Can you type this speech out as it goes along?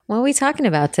What are we talking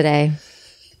about today?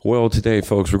 Well, today,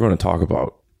 folks, we're going to talk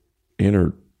about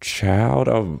inner child.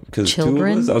 Because two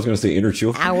of us, I was going to say inner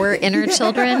children. Our inner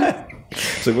children.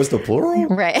 So what's the plural?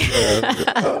 Right.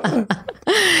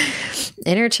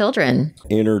 Inner children.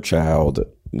 Inner child.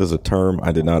 There's a term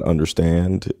I did not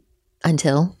understand.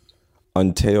 Until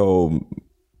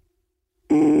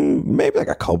maybe like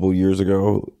a couple years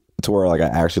ago, to where like I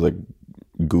actually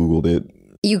like Googled it.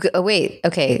 Wait.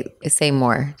 Okay. Say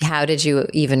more. How did you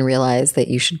even realize that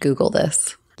you should Google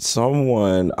this?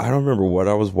 Someone, I don't remember what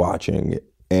I was watching,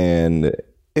 and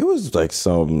it was like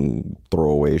some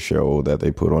throwaway show that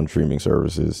they put on streaming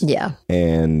services. Yeah.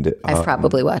 And I've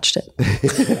probably watched it.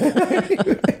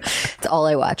 It's all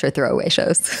I watch are throwaway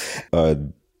shows. A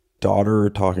daughter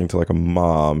talking to like a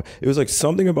mom. It was like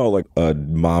something about like a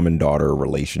mom and daughter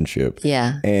relationship.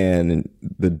 Yeah. And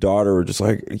the daughter was just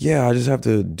like, yeah, I just have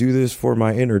to do this for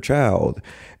my inner child.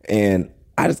 And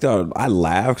I just thought, I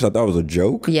laughed because I thought it was a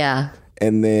joke. Yeah.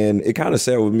 And then it kind of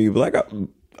sat with me, like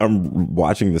I'm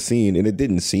watching the scene and it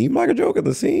didn't seem like a joke at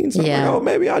the scene. So I'm like, oh,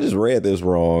 maybe I just read this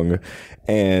wrong.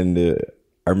 And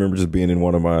I remember just being in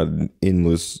one of my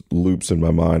endless loops in my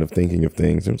mind of thinking of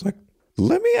things. And it was like,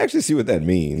 let me actually see what that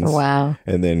means. Wow.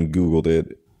 And then Googled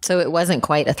it. So it wasn't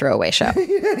quite a throwaway show.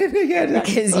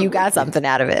 Because you got something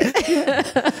out of it.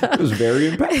 It was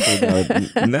very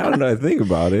impactful. Now that I think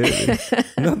about it,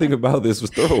 nothing about this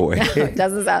was throwaway. It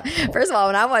doesn't sound. First of all,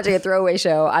 when I'm watching a throwaway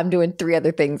show, I'm doing 3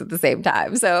 other things at the same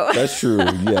time. So that's true.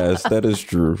 Yes, that is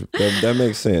true. That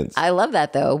makes sense. I love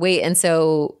that though. Wait, and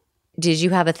so did you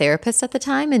have a therapist at the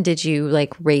time? And did you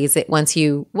like raise it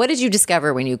what did you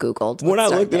discover when you Googled? When I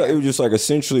looked at it, it was just like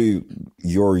essentially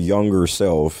your younger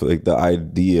self, like the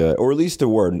idea, or at least the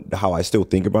word, how I still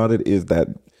think about it is that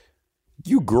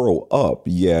you grow up,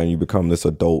 and you become this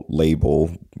adult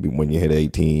label when you hit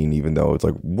 18, even though it's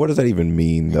like, what does that even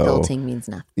mean though? Adulting means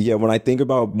nothing. Yeah, when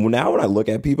I look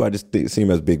at people, I just see them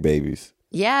as big babies.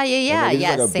 Yeah.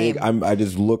 Like same. I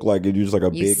just look like you're just like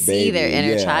a big baby. You see their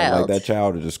inner child. Like that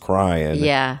child is just crying.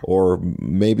 Yeah. Or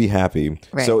maybe happy.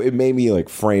 Right. So it made me like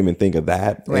frame and think of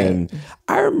that. Right. And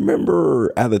I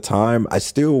remember at the time, I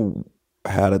still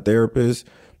had a therapist,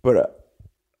 but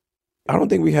I don't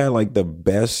think we had like the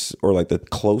best or like the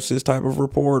closest type of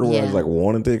rapport where I was like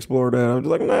wanting to explore that. I was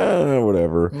like, nah,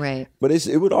 whatever. Right. But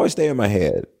it would always stay in my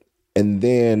head. And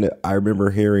then I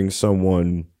remember hearing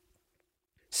someone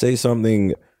say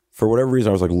something, for whatever reason,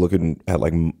 I was like looking at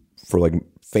like for like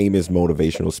famous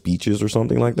motivational speeches or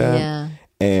something like that. Yeah.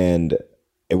 And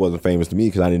it wasn't famous to me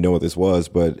because I didn't know what this was,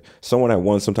 but someone had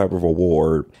won some type of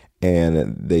award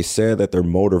and they said that their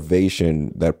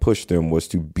motivation that pushed them was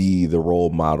to be the role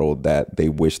model that they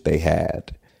wished they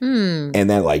had. And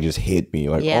that like just hit me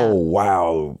like, oh,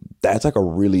 wow, that's like a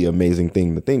really amazing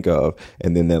thing to think of.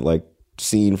 And then that like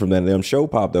scene from that damn show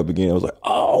popped up again. I was like,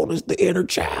 oh, this is the inner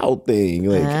child thing,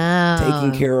 like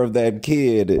taking care of that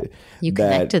kid. You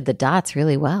connected the dots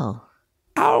really well.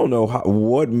 I don't know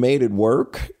what made it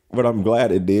work, but I'm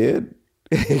glad it did.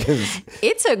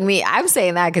 It took me, I'm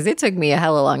saying that because it took me a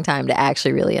hella long time to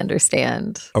actually really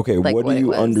understand. Okay, like, what do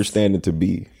you understand it to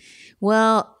be?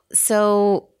 Well,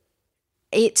 so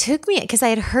it took me, because I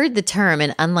had heard the term,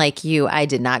 and unlike you, I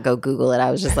did not go Google it.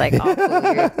 I was just like, oh,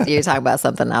 cool, you're talking about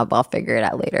something, I'll figure it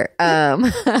out later.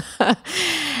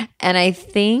 And I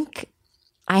think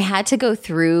I had to go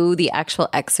through the actual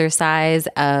exercise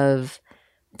of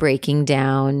breaking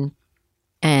down,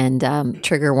 and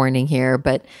trigger warning here,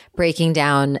 but breaking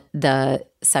down the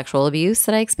sexual abuse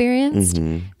that I experienced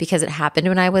because it happened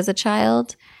when I was a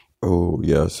child. Oh,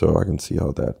 yeah. So I can see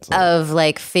how that's of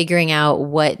like figuring out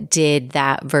what did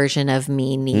that version of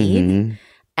me need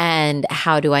and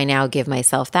how do I now give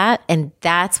myself that? And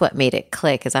that's what made it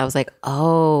click, is I was like,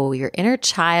 oh, your inner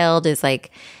child is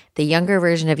like the younger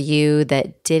version of you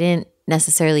that didn't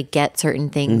necessarily get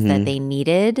certain things that they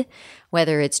needed,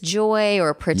 whether it's joy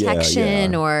or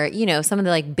protection or, you know, some of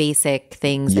the like basic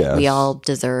things that we all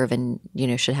deserve and, you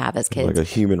know, should have as kids. Like a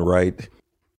human right.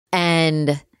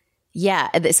 And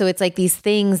so it's like these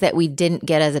things that we didn't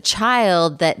get as a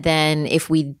child that then if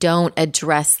we don't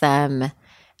address them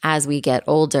as we get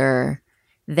older,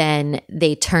 then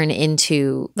they turn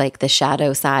into like the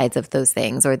shadow sides of those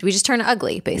things, or we just turn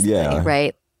ugly basically,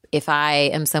 right? If I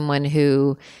am someone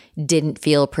who didn't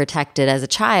feel protected as a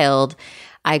child,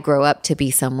 I grow up to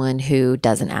be someone who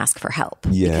doesn't ask for help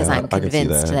because I'm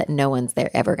convinced that no one's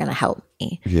there ever going to help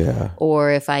me. Yeah.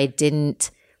 Or if I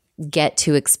didn't get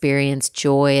to experience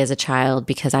joy as a child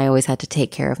because I always had to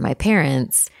take care of my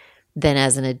parents, then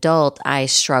as an adult, I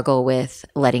struggle with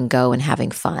letting go and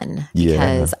having fun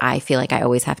because I feel like I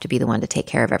always have to be the one to take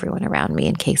care of everyone around me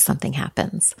in case something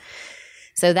happens.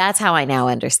 So that's how I now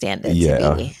understand it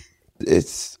to be.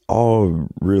 It's all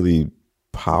really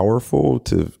powerful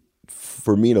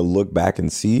for me to look back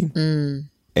and see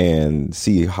and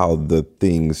see how the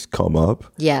things come up.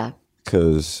 Yeah.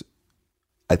 Because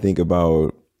I think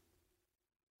about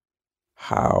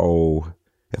how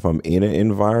if I'm in an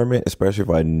environment, especially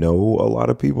if I know a lot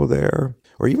of people there,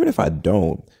 or even if I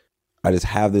don't, I just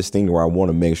have this thing where I want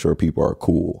to make sure people are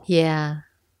cool. Yeah.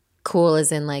 Cool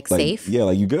as in like safe? Yeah,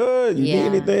 like you good? You need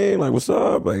anything? Like what's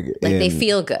up? Like they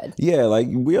feel good. Yeah, like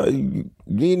you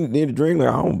need a drink? Like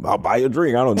I'll buy you a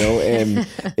drink. I don't know.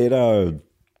 And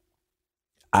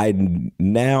I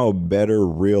now better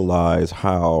realize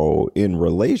how in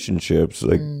relationships,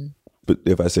 like but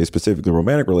if I say specifically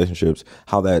romantic relationships,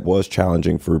 how that was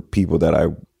challenging for people that I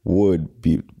would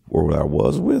be or that I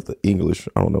was with. English,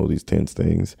 I don't know these tense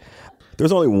things.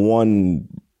 There's only one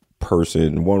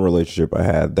relationship I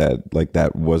had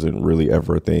that wasn't really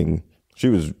ever a thing. She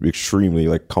was extremely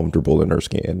like comfortable in her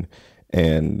skin.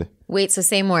 And wait, so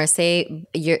say more. I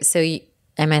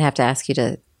might have to ask you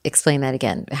to explain that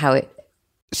again.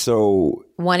 So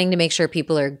wanting to make sure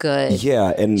people are good,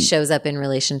 and shows up in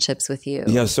relationships with you.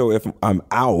 Yeah, so if I'm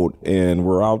out and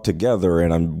we're out together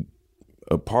and I'm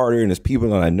a party and there's people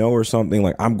that I know or something,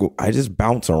 like I just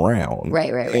bounce around.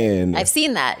 Right. And I've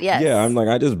seen that. Yes. Yeah, I'm like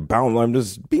I just bounce. I'm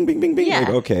just bing, bing, bing, bing. Yeah. Like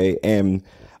okay, and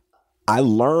I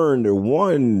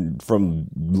learned from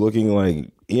looking like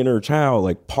inner child.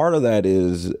 Like part of that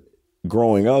is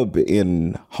growing up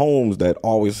in homes that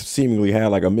always seemingly had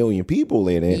like a million people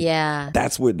in it. Yeah.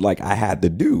 That's what like I had to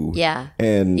do. Yeah.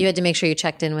 And you had to make sure you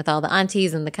checked in with all the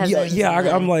aunties and the cousins. Yeah.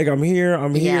 I'm like, I'm here. Or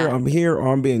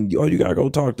you gotta go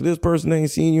talk to this person. They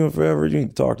ain't seen you in forever. You need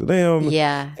to talk to them.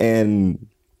 Yeah. And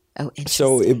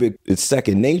so it's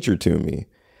second nature to me.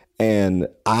 And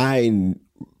I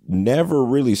never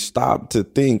really stopped to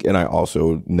think, and I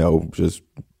also know just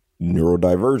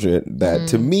neurodivergent, that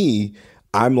to me,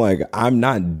 I'm like, I'm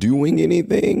not doing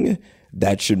anything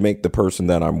that should make the person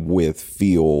that I'm with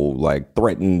feel like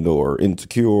threatened or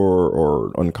insecure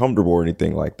or uncomfortable or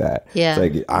anything like that. Yeah. It's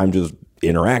like I'm just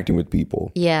interacting with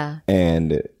people. Yeah.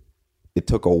 And it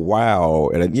took a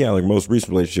while, and like most recent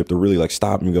relationship, to really like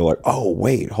stop and go like, oh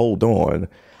wait, hold on.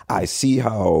 I see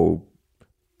how,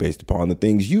 based upon the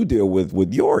things you deal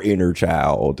with your inner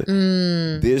child,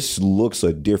 this looks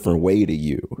a different way to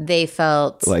you. They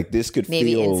felt like this could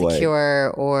maybe feel insecure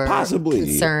like, or possibly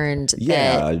concerned.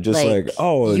 Yeah, that, just like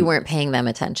oh, you weren't paying them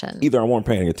attention. Either I weren't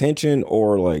paying attention,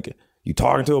 or like you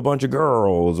talking to a bunch of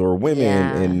girls or women.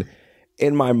 Yeah. And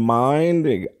in my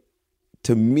mind,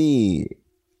 to me,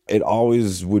 it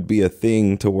always would be a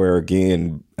thing to where,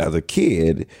 again, as a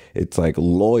kid, it's like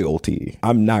loyalty.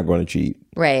 I'm not going to cheat.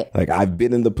 Right. Like I've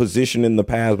been in the position in the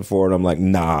past before, and I'm like,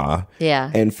 nah.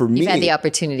 Yeah. And for me, you've had the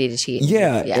opportunity to cheat.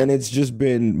 Yeah. And it's just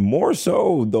been more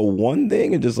so the one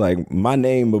thing, and just like my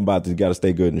name about to got to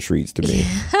stay good in the streets to me.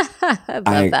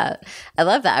 I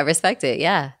love that. I respect it.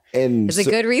 Yeah. And it's a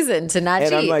good reason to not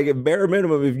cheat. And I'm like, at bare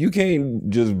minimum, if you can't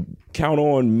just count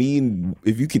on me,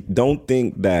 if you don't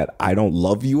think that I don't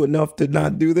love you enough to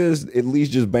not do this, at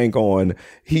least just bank on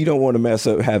he don't want to mess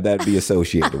up, have that be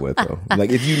associated with him. Like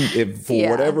if for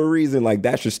whatever reason, like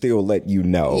that should still let you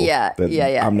know. Yeah.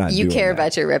 I'm not. You doing care that.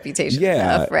 about your reputation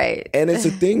enough, right? And it's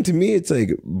a thing to me. It's like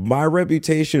my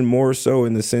reputation more so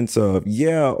in the sense of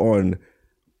on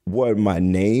what my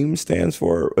name stands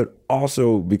for, but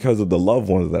also because of the loved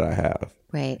ones that I have.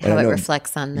 Right. How it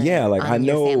reflects on the I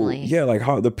know family. Yeah, like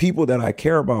how the people that I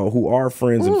care about who are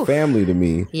friends and family to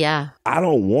me. Yeah. I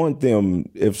don't want them,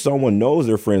 if someone knows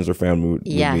they're friends or family with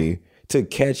me, to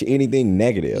catch anything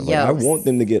negative. Like, I want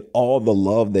them to get all the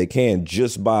love they can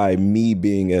just by me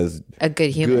being as a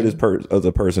good human, as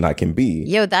a person I can be.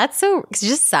 Yo, that's so.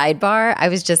 Just sidebar. I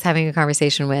was just having a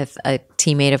conversation with a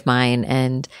teammate of mine,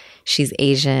 and she's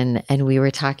Asian, and we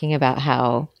were talking about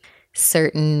how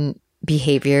certain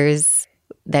behaviors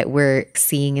that we're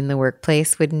seeing in the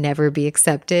workplace would never be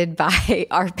accepted by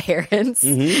our parents.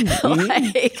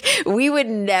 Like we would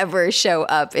never show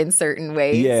up in certain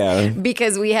ways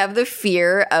because we have the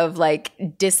fear of like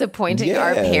disappointing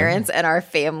our parents and our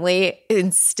family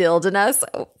instilled in us,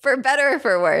 for better or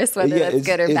for worse, whether that's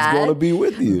good or bad. It's going to be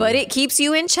with you. But it keeps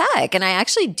you in check. And I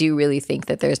actually do really think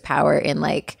that there's power in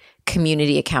like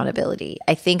community accountability.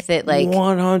 I think that like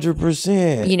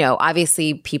 100%,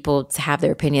 obviously people have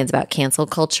their opinions about cancel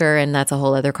culture, and that's a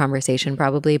whole other conversation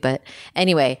probably. But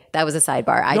anyway, that was a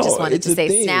sidebar. I just wanted to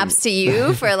say snaps to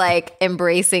you for like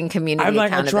embracing community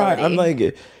accountability. I'm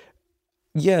like,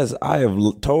 yes, I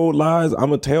have told lies. I'm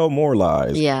going to tell more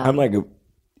lies. Yeah. I'm like,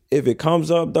 If it comes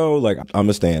up though, like I'm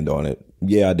gonna stand on it.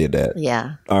 Yeah, I did that.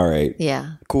 Yeah. All right.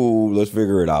 Yeah. Cool. Let's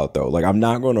figure it out though. Like I'm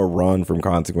not gonna run from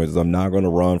consequences. I'm not gonna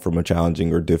run from a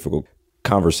challenging or difficult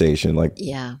conversation. Like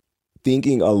Yeah.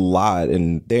 thinking a lot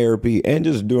in therapy and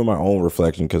just doing my own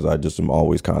reflection, because I just am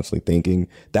always constantly thinking.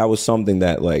 That was something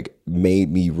that like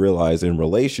made me realize in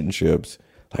relationships,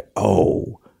 like,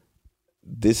 oh,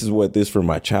 this is what this from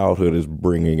my childhood is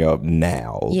bringing up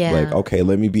now. Yeah. Like, okay,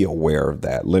 let me be aware of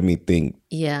that. Let me think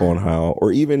on how,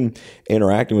 or even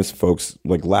interacting with folks.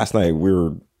 Like last night,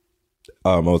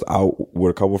 I was out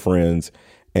with a couple of friends,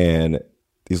 and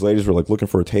these ladies were like looking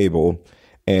for a table,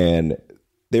 and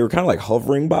they were kind of like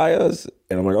hovering by us.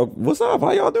 And I'm like, oh, what's up?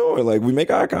 How y'all doing? Like, we make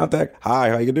eye contact. Hi,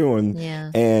 how you doing?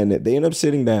 Yeah. And they ended up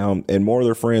sitting down, and more of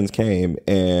their friends came,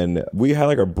 and we had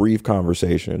like a brief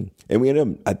conversation, and we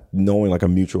ended up knowing like a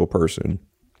mutual person.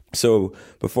 So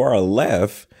before I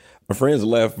left, my friends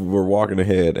left, were walking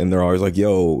ahead, and they're always like,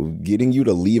 yo, getting you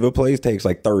to leave a place takes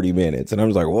like 30 minutes. And I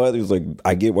was like, what? He was like,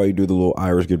 I get why you do the little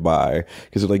Irish goodbye.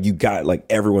 Because like you got like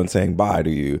everyone saying bye to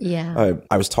you. Yeah.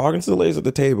 I was talking to the ladies at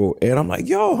the table, and I'm like,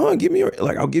 yo, give me your,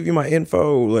 like, I'll give you my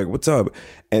info. Like, what's up?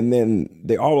 And then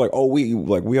they all were like, oh, we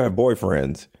have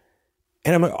boyfriends.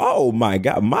 And I'm like, oh my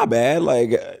God, my bad.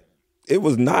 Like, it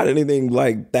was not anything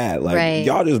like that. Like,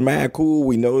 y'all just mad cool.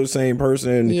 We know the same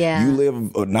person. Yeah. You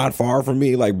live not far from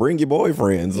me. Like, bring your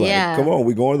boyfriends. Like, come on,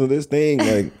 we going to this thing.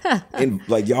 Like, and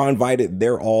like y'all invited.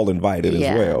 They're all invited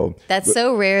as well. That's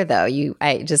so rare, though.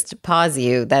 I just pause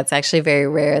you. That's actually very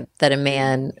rare that a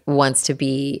man wants to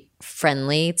be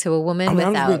friendly to a woman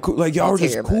without cool. Like y'all were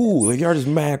just cool. Like y'all just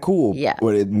mad cool. Yeah.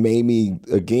 But it made me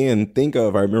again think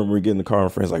of, I remember we get in the car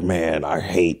and friends like, man, I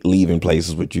hate leaving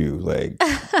places with you. Like,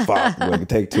 fuck, like it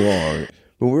take too long.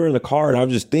 But we were in the car, and I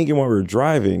was just thinking while we were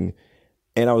driving,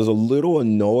 and I was a little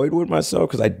annoyed with myself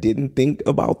because I didn't think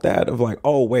about that of like,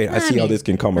 oh wait, I see how this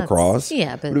can come across.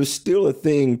 Yeah, but it was still a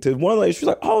thing. To one lady, she was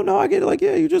like, oh no, I get it. Like,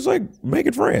 yeah, you just like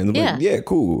making friends. I'm like, yeah,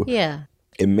 cool. Yeah.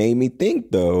 It made me think,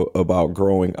 though, about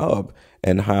growing up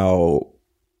and how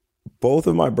both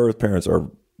of my birth parents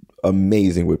are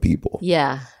amazing with people.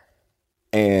 Yeah.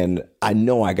 And I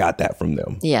know I got that from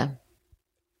them. Yeah.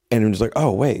 And I'm just like,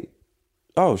 oh, wait.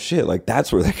 Oh, shit. Like,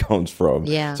 that's where that comes from.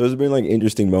 Yeah. So there's been like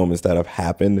interesting moments that have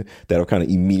happened that have kind of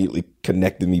immediately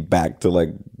connected me back to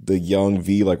like the young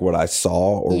V, like what I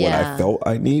saw or what I felt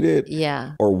I needed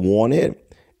or wanted.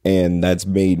 And that's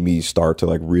made me start to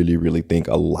like really, really think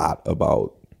a lot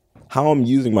about how I'm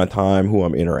using my time, who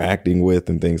I'm interacting with,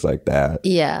 and things like that.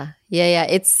 Yeah.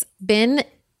 It's been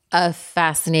a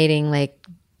fascinating like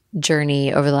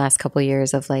journey over the last couple of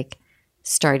years of like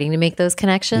starting to make those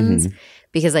connections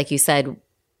because like you said,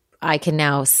 I can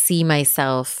now see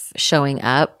myself showing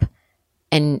up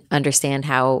and understand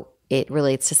how it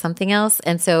relates to something else.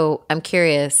 And so I'm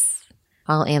curious,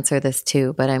 I'll answer this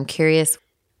too, but I'm curious,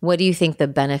 what do you think the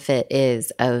benefit is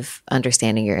of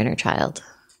understanding your inner child?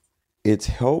 It's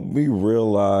helped me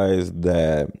realize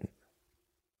that,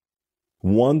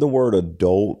 one, the word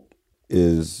adult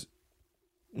is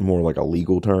more like a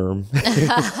legal term.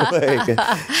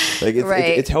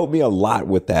 It's helped me a lot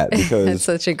with that because it's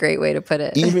such a great way to put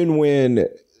it. Even when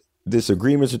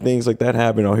disagreements or things like that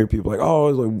happen, I'll hear people like, oh,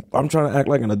 like, I'm trying to act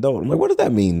like an adult. I'm like, what does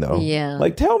that mean though? Yeah.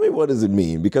 Like, tell me, what does it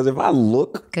mean? Because if I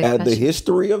look at the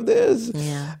history of this,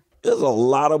 there's a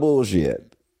lot of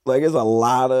bullshit. Like, it's a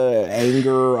lot of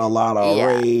anger, a lot of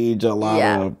rage, a lot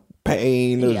of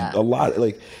pain. There's a lot,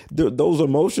 like, those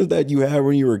emotions that you had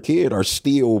when you were a kid are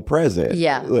still present.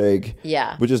 Yeah. Like,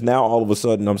 but just now all of a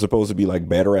sudden I'm supposed to be like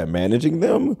better at managing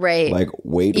them. Right. Like,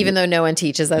 wait. Even though no one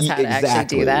teaches us how to actually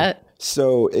do that.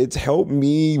 So it's helped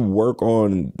me work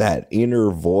on that inner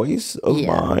voice of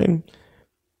mine.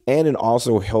 And it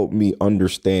also helped me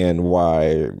understand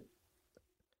why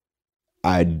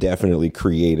I definitely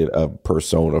created a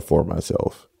persona for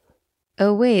myself.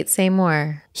 Oh, wait, say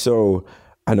more. So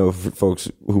I know folks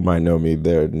who might know me,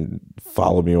 they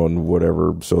follow me on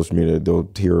whatever social media, they'll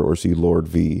hear or see Lord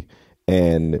V.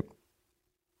 And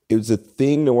it was a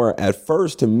thing to where at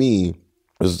first to me,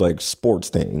 it was like sports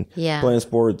thing. Yeah. Playing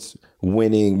sports,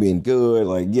 winning, being good,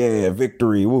 like, yeah,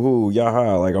 victory, woohoo,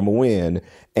 yaha, like I'm a win.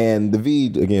 And the V,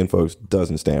 again, folks,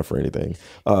 doesn't stand for anything.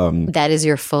 That is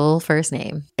your full first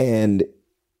name. And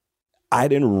I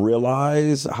didn't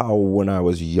realize how, when I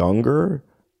was younger,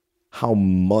 how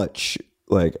much,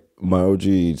 like, my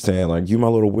OG saying, like, you my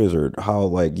little wizard, how,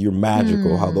 like, you're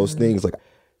magical, how those things, like,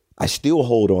 I still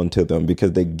hold on to them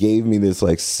because they gave me this,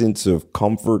 like, sense of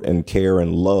comfort and care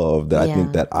and love that I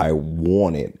think that I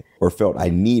wanted or felt I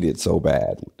needed so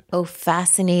bad. Oh,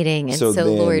 fascinating. And so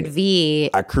Lord V.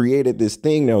 I created this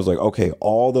thing that was like, okay,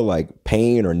 all the like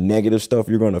pain or negative stuff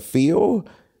you're going to feel,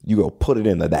 you go put it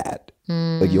into that.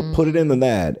 Like you'll put it into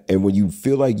that. And when you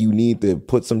feel like you need to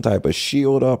put some type of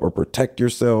shield up or protect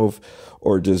yourself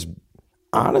or just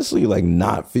honestly like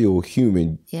not feel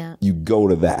human, you go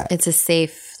to that. It's a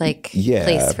safe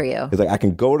place for you. It's like I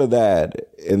can go to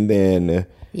that and then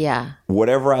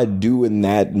whatever I do in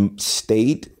that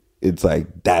state, it's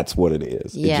like that's what it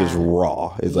is. It's just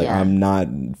raw. It's like I'm not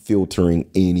filtering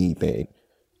anything.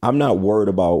 I'm not worried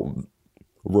about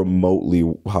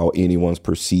remotely how anyone's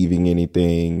perceiving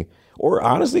anything or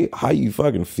honestly how you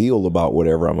fucking feel about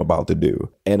whatever I'm about to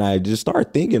do. And I just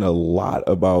start thinking a lot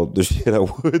about the shit I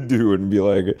would do and be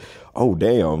like, oh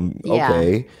damn,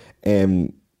 okay.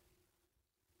 And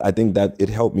I think that it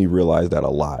helped me realize that a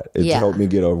lot. It's helped me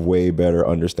get a way better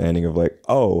understanding of like,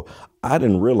 oh, I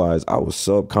didn't realize I was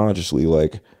subconsciously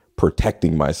like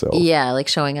protecting myself. Yeah, like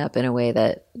showing up in a way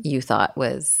that you thought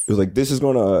was it was like, this is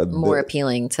gonna more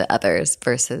appealing to others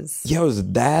versus it was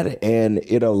that, and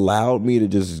it allowed me to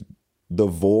just the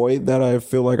void that I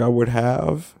feel like I would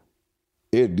have.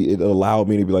 It allowed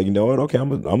me to be like, you know what, okay,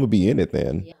 I'm gonna be in it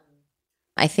then.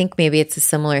 I think maybe it's a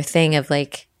similar thing of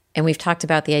like, and we've talked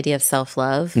about the idea of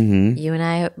self-love, you and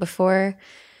I before,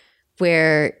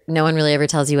 where no one really ever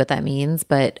tells you what that means,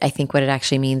 but I think what it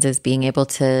actually means is being able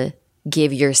to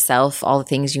give yourself all the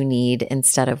things you need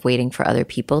instead of waiting for other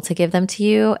people to give them to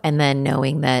you, and then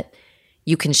knowing that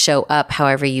you can show up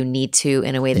however you need to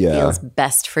in a way that feels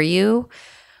best for you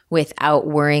without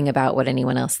worrying about what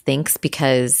anyone else thinks,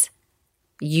 because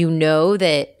you know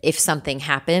that if something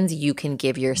happens, you can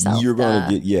give yourself you're going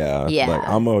to get, like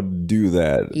I'm going to do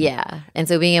that. Yeah. And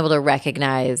so being able to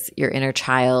recognize your inner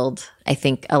child, I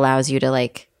think allows you to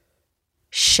like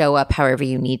show up however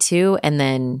you need to, and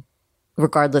then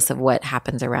regardless of what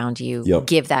happens around you,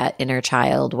 give that inner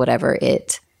child whatever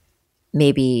it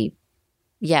maybe,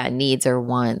 needs or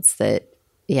wants that,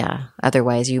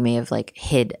 otherwise you may have like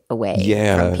hid away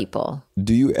from people.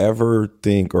 Do you ever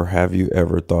think, or have you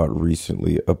ever thought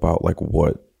recently about like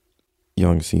what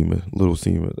young Seema, Lil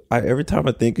Seema, every time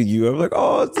I think of you, I'm like,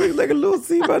 oh, it's like a Lil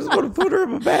Seema. I just want to put her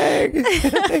in my bag.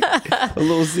 A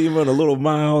Lil Seema and a little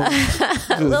Miles.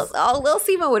 Lil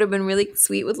Seema would have been really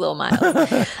sweet with Lil Miles.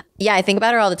 I think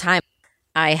about her all the time.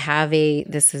 I have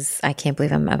I can't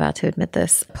believe I'm about to admit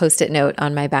this, Post-it note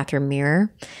on my bathroom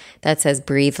mirror that says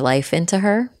breathe life into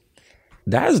her.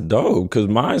 That's dope, because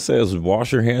mine says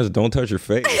wash your hands, don't touch your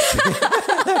face.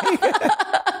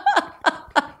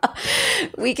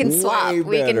 We can swap.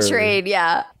 We can trade.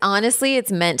 Yeah. Honestly,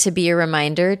 it's meant to be a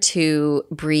reminder to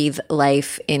breathe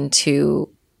life into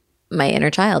my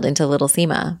inner child, into little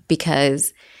Seema,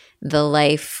 because the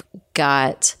life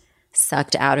got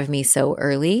sucked out of me so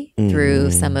early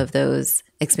through some of those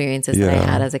experiences that I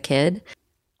had as a kid,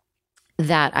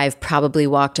 that I've probably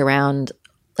walked around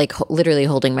like literally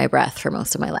holding my breath for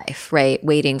most of my life, right?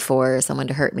 Waiting for someone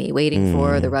to hurt me, waiting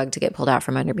for the rug to get pulled out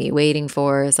from under me, waiting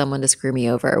for someone to screw me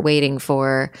over, waiting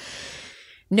for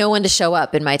no one to show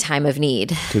up in my time of need.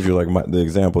 Because you're like, the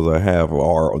examples I have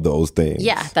are those things.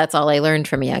 Yeah, that's all I learned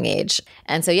from a young age.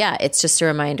 And so, it's just a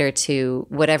reminder to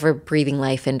whatever breathing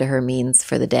life into her means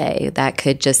for the day. That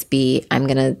could just be, I'm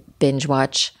going to binge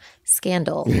watch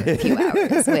Scandal for a few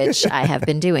hours, which I have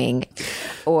been doing.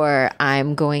 Or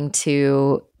I'm going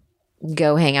to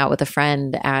go hang out with a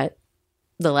friend at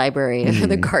the library or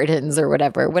the gardens or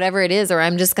whatever it is. Or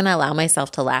I'm just going to allow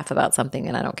myself to laugh about something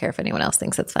and I don't care if anyone else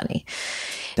thinks it's funny.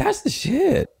 That's the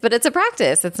shit. But it's a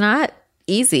practice. It's not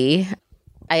easy.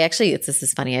 This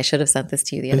is funny. I should have sent this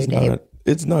to you the other day.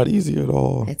 It's not easy at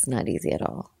all. It's not easy at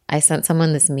all. I sent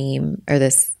someone this meme or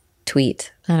this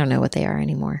tweet. I don't know what they are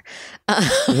anymore. Now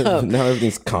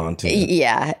everything's content.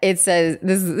 Yeah. It says,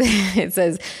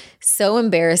 so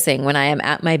embarrassing when I am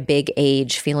at my big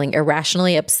age feeling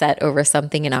irrationally upset over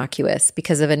something innocuous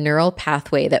because of a neural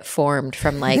pathway that formed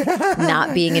from like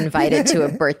not being invited to a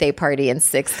birthday party in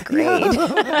 6th grade.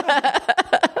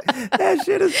 That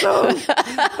shit is so,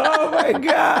 oh my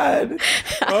God.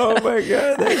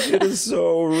 That shit is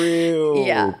so real.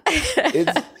 Yeah.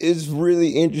 It's really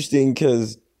interesting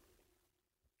because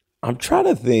I'm trying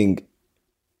to think.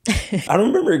 I don't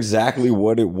remember exactly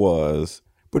what it was,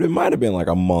 but it might have been like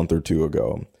a month or two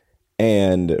ago.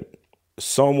 And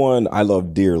someone I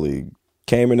love dearly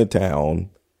came into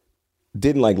town,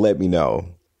 didn't like let me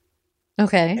know.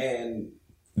 Okay. And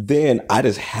then I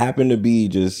just happened to be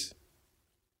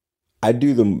I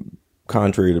do the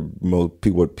contrary to most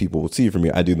people, what people would see from me,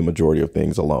 I do the majority of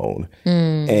things alone.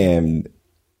 And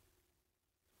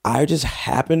I just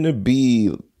happened to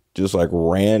be just like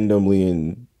randomly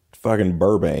in fucking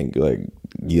Burbank, like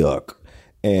yuck.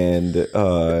 And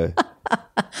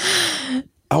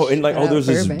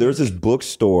there's this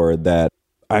bookstore that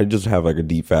I just have like a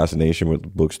deep fascination with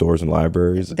bookstores and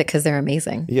libraries. Because they're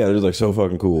amazing. Yeah, they're like so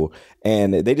fucking cool.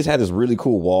 And they just had this really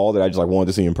cool wall that I just like wanted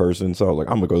to see in person. So I was like,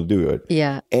 I'm gonna go do it.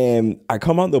 Yeah. And I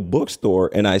come out the bookstore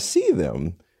and I see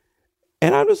them.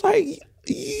 And I'm just like,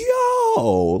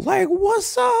 yo, like,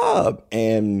 what's up?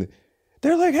 And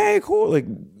they're like, hey, cool. Like,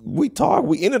 we talked.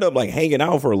 We ended up like hanging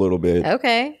out for a little bit.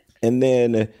 Okay. And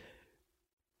then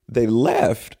they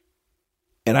left.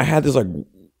 And I had this like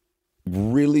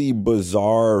really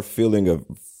bizarre feeling of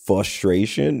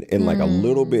frustration and like a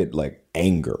little bit like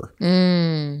anger.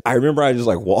 I remember I just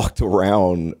like walked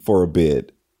around for a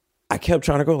bit. I kept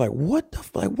trying to go like, what the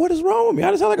like, what is wrong with me?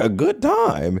 I just had like a good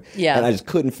time. Yeah. And I just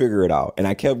couldn't figure it out. And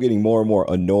I kept getting more and more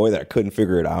annoyed that I couldn't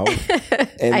figure it out.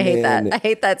 And I hate that. I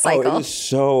hate that cycle. Oh, it's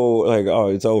so like, oh,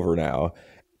 it's over now.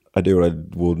 I do what I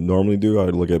will normally do. I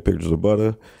look at pictures of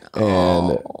Butter.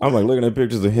 And I'm like looking at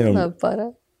pictures of him. Love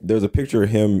Butter. There's a picture of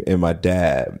him and my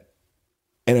dad.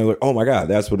 And I'm like, oh my God,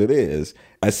 that's what it is.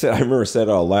 I remember said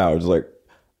it out loud. It's like,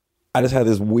 I just had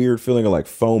this weird feeling of like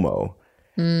FOMO.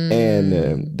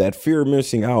 And that fear of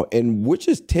missing out, and which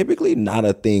is typically not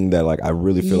a thing that like I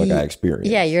really feel like I experience.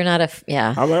 Yeah, you're not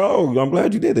yeah. I'm like, oh, I'm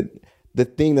glad you did it. The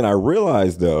thing that I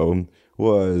realized though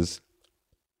was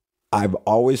I've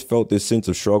always felt this sense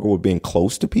of struggle with being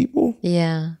close to people.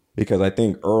 Yeah. Because I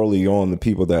think early on, the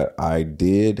people that I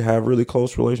did have really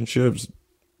close relationships,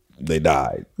 they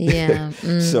died. Yeah.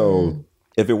 So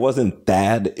if it wasn't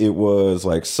that, it was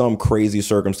like some crazy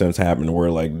circumstance happened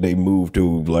where like they moved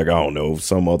to like, I don't know,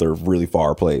 some other really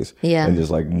far place. Yeah. And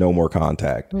just like no more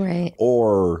contact. Right.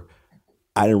 Or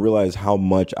I didn't realize how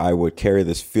much I would carry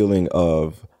this feeling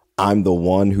of I'm the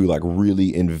one who like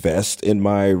really invest in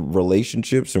my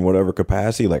relationships in whatever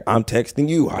capacity. Like I'm texting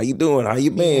you, how you doing? How you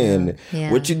been?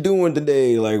 Yeah. What you doing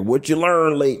today? Like what you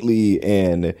learned lately?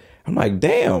 And I'm like,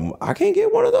 damn, I can't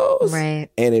get one of those. Right.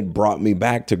 And it brought me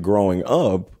back to growing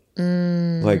up,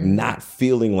 like not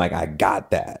feeling like I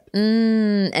got that.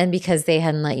 And because they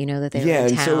hadn't let you know that they were in town.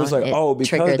 And so it was like,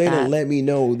 because they didn't let me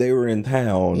know they were in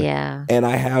town. Yeah. And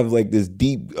I have like this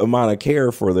deep amount of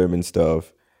care for them and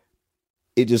stuff.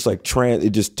 It just like it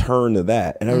just turned to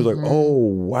that. And I was like, oh,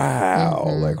 wow.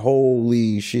 Like,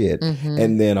 holy shit.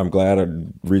 And then I'm glad I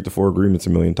read the 4 Agreements a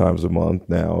million times a month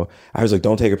now. I was like,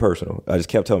 don't take it personal. I just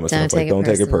kept telling myself, like, don't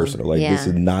take it personal. Like, this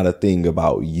is not a thing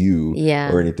about you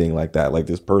or anything like that. Like,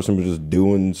 this person was just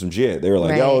doing some shit. They were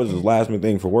like, yo, this is last minute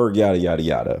thing for work, yada, yada,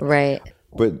 yada. Right.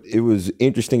 But it was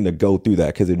interesting to go through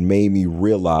that because it made me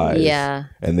realize. Yeah.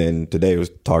 And then today I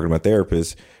was talking to my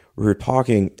therapist. We were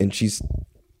talking and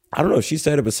I don't know if she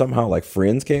said it, but somehow like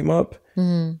friends came up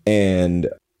and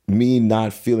me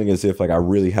not feeling as if like I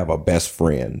really have a best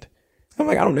friend. I'm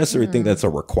like, I don't necessarily think that's a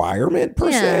requirement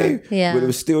per se, but it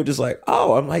was still just like,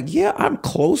 oh, I'm like, yeah, I'm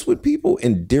close with people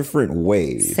in different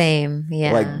ways. Same.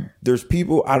 Yeah. Like there's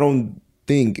people I don't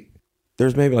think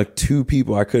there's maybe like 2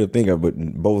 people I could have think of, but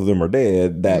both of them are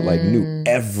dead that like knew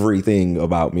everything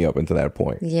about me up until that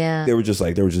point. Yeah. There was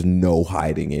just no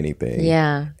hiding anything.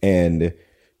 Yeah. And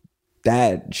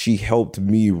that she helped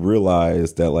me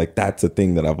realize that like that's a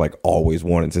thing that I've like always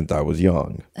wanted since I was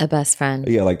young. A best friend.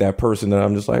 Yeah, like that person that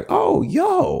I'm just like, oh,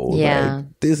 yo, yeah, like,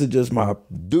 this is just my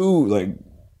dude. Like,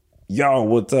 yo,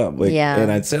 what's up? Like,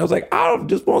 and I was like, I don't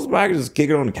just want somebody to just kick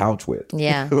it on the couch with.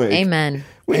 Yeah, like, amen.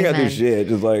 We ain't got this shit.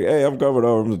 Just like, hey, I'm coming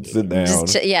over. I'm gonna sit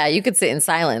down. You could sit in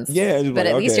silence. Yeah, but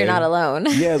at least you're not alone.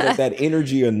 Yeah, it's like that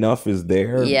energy enough is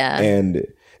there. Yeah, and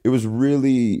it was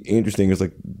really interesting. It's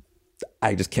like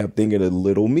I just kept thinking of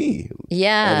little me.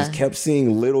 Yeah. I just kept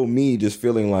seeing little me just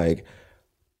feeling like,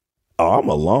 oh, I'm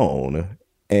alone.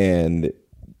 And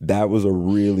that was a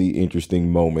really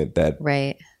interesting moment that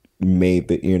made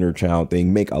the inner child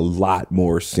thing make a lot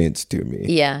more sense to me.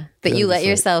 Yeah. But you let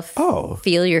yourself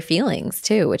feel your feelings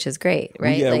too, which is great,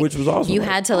 right? Yeah, like, which was awesome. You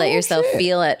had to let yourself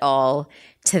feel it all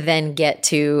to then get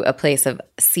to a place of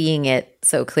seeing it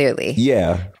so clearly.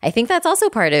 Yeah. I think that's also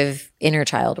part of inner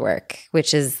child work,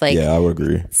 which is like, yeah, I would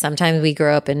agree. Sometimes we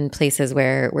grow up in places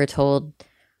where we're told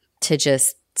to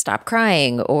just stop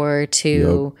crying or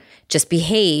to just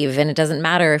behave. And it doesn't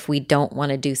matter if we don't want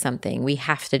to do something. We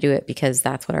have to do it because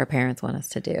that's what our parents want us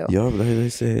to do. Yeah, they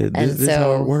said this is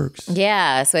how it works.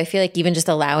 Yeah. So I feel like even just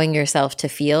allowing yourself to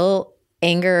feel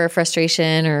anger or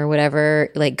frustration or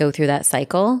whatever, like go through that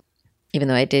cycle. Even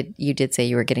though you did say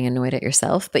you were getting annoyed at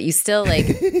yourself, but you still like,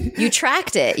 you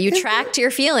tracked it. You tracked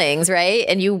your feelings, right?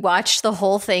 And you watched the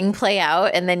whole thing play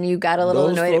out and then you got a little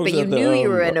annoyed, but you knew you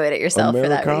were annoyed at yourself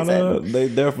Americana, for that reason. They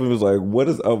definitely was like, what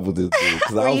is up with this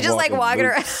dude? Were you just like walking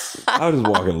around? I was just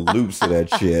walking loops to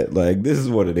that shit. Like, this is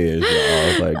what it is,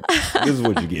 y'all. Like, this is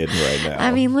what you're getting right now.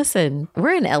 I mean, listen,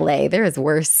 we're in LA. There is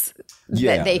worse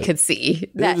that they could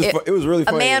see. It was really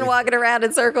funny. A man walking around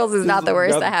in circles is not the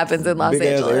worst that happens in Los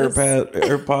Angeles.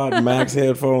 AirPod Max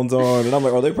headphones on, and I'm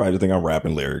like, oh, they probably just think I'm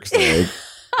rapping lyrics. Like,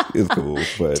 it's cool,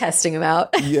 but testing them out.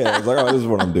 Yeah, it's like, oh, this is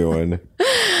what I'm doing.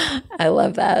 I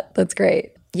love that. That's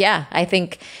great. Yeah, I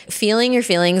think feeling your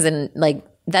feelings, and like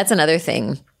that's another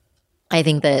thing. I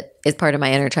think that is part of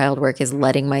my inner child work, is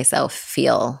letting myself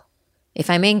feel. If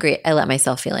I'm angry, I let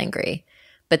myself feel angry.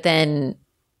 But then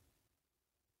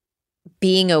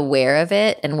being aware of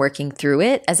it and working through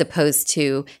it, as opposed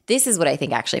to, this is what I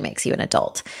think actually makes you an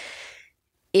adult.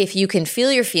 If you can feel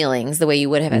your feelings the way you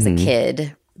would have as a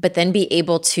kid, but then be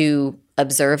able to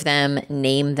observe them,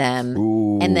 name them,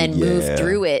 and then move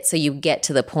through it so you get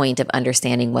to the point of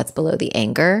understanding what's below the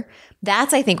anger.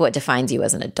 That's, I think, what defines you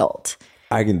as an adult.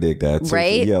 I can dig that. So,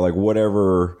 right? Yeah, like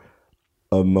whatever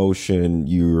emotion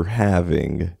you're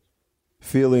having,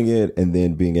 feeling it, and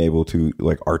then being able to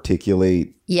like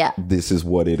articulate, this is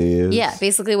what it is. Yeah,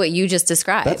 basically what you just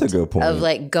described. That's a good point. Of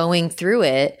like going through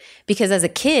it, because as a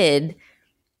kid,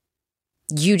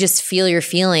 you just feel your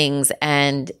feelings,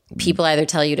 and people either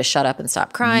tell you to shut up and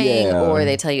stop crying, or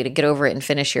they tell you to get over it and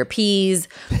finish your peas,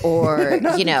 or,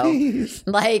 you know,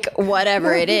 like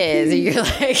whatever it is. You're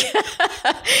like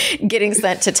getting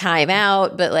sent to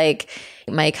timeout. But like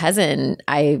my cousin,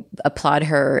 I applaud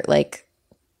her, like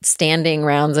standing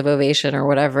rounds of ovation or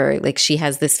whatever. Like she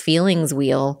has this feelings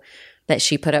wheel that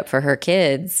she put up for her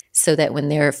kids so that when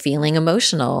they're feeling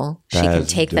emotional, she can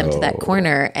take them to that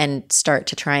corner and start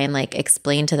to try and like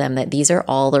explain to them that these are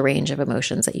all the range of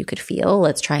emotions that you could feel.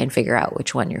 Let's try and figure out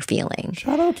which one you're feeling.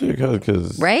 Shout out to you,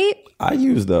 because right? I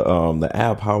use the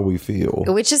app How We Feel,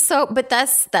 which is so, but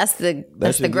that's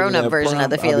the grown up version of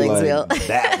the feelings wheel.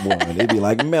 That one, it'd be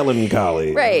like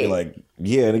melancholy, right? Like,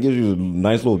 yeah, and it gives you a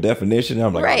nice little definition.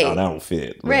 I'm like, oh, no, that don't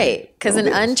fit, like, right? Because an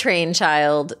untrained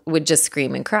child would just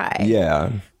scream and cry.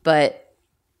 Yeah, but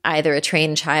either a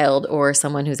trained child or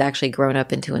someone who's actually grown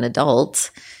up into an adult,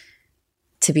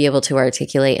 to be able to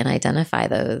articulate and identify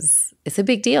those, it's a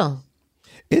big deal.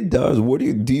 It does. What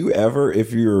do you ever,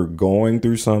 if you're going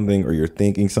through something or you're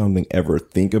thinking something, ever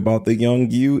think about the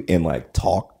young you and like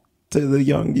talk to the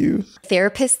young you?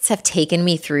 Therapists have taken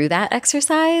me through that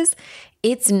exercise.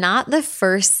 It's not the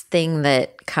first thing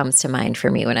that comes to mind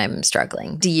for me when I'm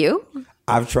struggling. Do you?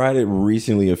 I've tried it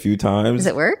recently a few times. Does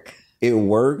it work? It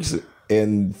works.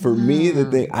 And for me, the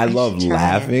thing, I love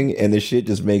laughing, and the shit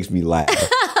just makes me laugh.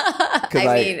 Because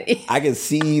I can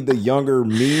see the younger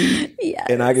me,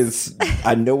 and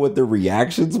I know what the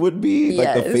reactions would be,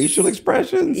 like the facial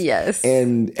expressions. Yes.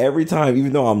 And every time,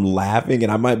 even though I'm laughing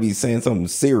and I might be saying something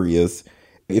serious,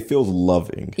 it feels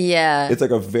loving. Yeah. It's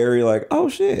like a very like, oh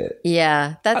shit.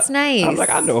 Yeah. That's nice. I'm like,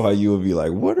 I know how you would be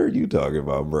like, what are you talking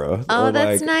about, bro? Oh, or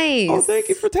that's like, nice. Oh, thank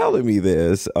you for telling me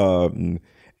this.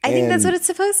 I think that's what it's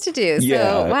supposed to do.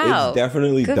 So, wow. It's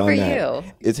definitely Good done for that.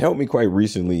 you. It's helped me quite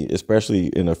recently, especially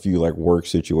in a few like work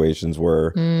situations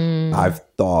where I've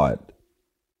thought,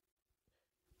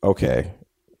 okay,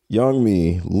 young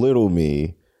me, little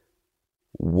me,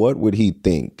 what would he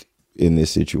think in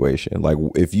this situation? Like,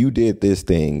 if you did this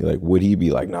thing, like, would he be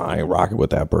like, nah, I ain't rocking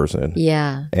with that person?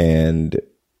 Yeah. And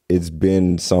it's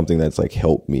been something that's like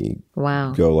helped me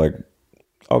go like,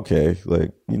 okay,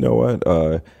 like, you know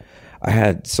what? I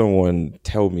had someone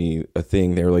tell me a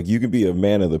thing. They were like, you can be a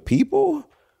man of the people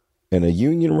and a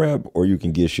union rep, or you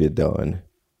can get shit done.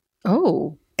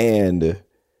 Oh. And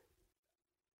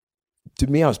to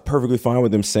me, I was perfectly fine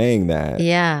with them saying that.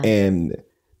 Yeah. And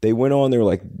they went on, they were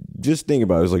like, just think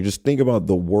about it. It was like, just think about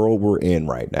the world we're in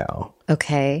right now.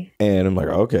 Okay. And I'm like,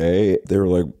 okay. They were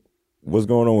like, what's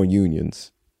going on with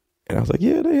unions? And I was like,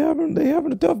 yeah, they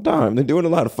having a tough time. They're doing a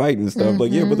lot of fighting and stuff.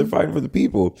 Like, yeah, but they're fighting for the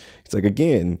people. It's like,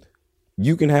 again,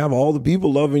 you can have all the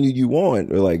people loving you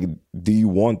want. Or like, do you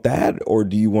want that, or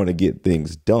do you want to get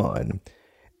things done?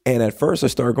 And at first I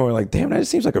started going like, damn, that just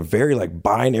seems like a very like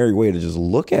binary way to just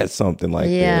look at something like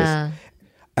this.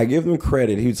 I give them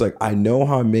credit. He was like, I know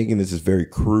how I'm making this is very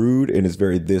crude and it's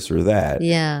very this or that.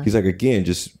 Yeah. He's like, again,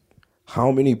 just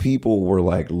how many people were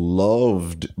like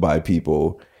loved by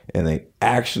people and they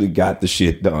actually got the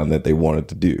shit done that they wanted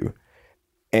to do.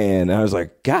 And I was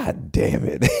like, God damn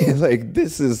it. Like,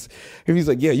 this is, and he's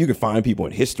like, yeah, you can find people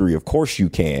in history. Of course you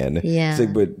can. Yeah. It's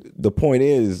like, but the point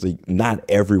is, like, not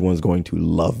everyone's going to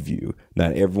love you.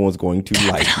 Not everyone's going to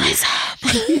like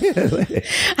you.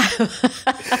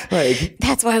 Like,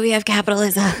 that's why we have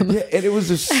capitalism. Yeah, and it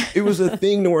was a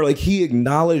thing where like he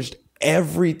acknowledged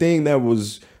everything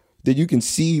that you can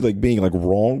see like being like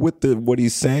wrong with what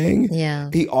he's saying.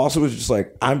 Yeah. He also was just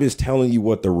like, I'm just telling you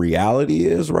what the reality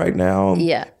is right now.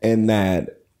 Yeah. And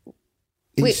that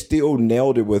he still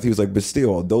nailed it with, he was like, but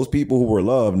still, those people who were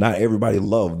loved, not everybody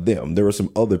loved them. There were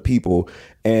some other people.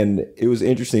 And it was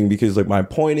interesting because like my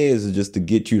point is just to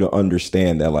get you to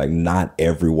understand that like not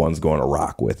everyone's going to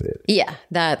rock with it. Yeah,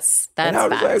 that's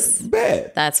facts. Like,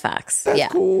 bet. That's facts.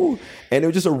 That's cool. And it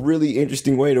was just a really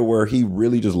interesting way to where he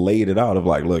really just laid it out of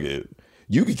like, look,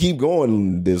 you could keep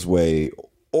going this way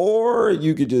or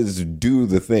you could just do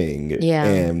the thing. Yeah.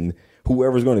 And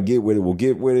whoever's going to get with it will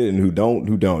get with it, and who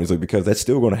don't. It's like, because that's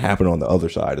still going to happen on the other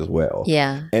side as well.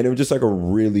 Yeah. And it was just like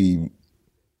it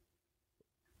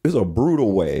was a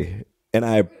brutal way. And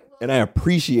I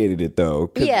appreciated it though.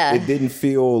 Cause it didn't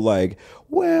feel like,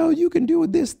 well, you can do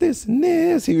this, and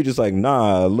this. He was just like,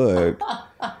 nah, look,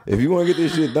 if you want to get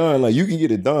this shit done, like you can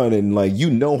get it done. And like, you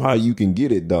know how you can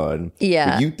get it done.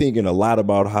 Yeah. But you thinking a lot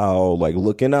about how like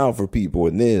looking out for people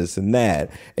and this and that.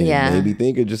 And it made me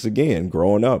think of just again,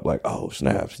 growing up like, oh,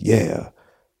 snaps. Yeah.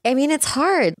 I mean, it's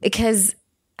hard because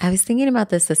I was thinking about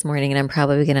this morning and I'm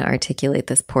probably going to articulate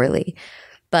this poorly,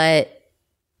 but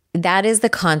that is the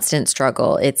constant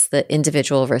struggle. It's the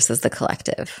individual versus the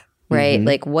collective, right? Mm-hmm.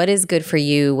 Like what is good for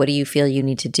you? What do you feel you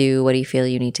need to do? What do you feel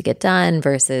you need to get done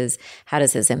versus how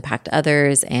does this impact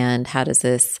others? And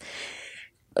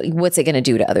what's it going to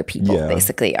do to other people?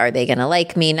 Basically, are they going to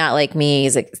like me, not like me?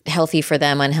 Is it healthy for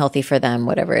them, unhealthy for them,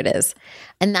 whatever it is?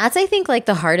 And that's, I think, like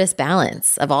the hardest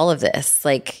balance of all of this,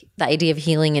 like the idea of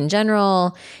healing in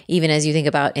general, even as you think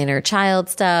about inner child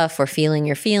stuff or feeling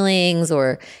your feelings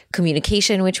or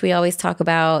communication, which we always talk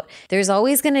about. There's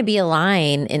always going to be a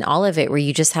line in all of it where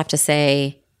you just have to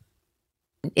say,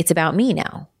 it's about me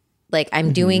now. Like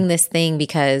I'm doing this thing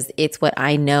because it's what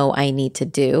I know I need to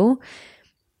do.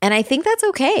 And I think that's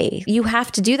okay. You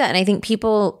have to do that. And I think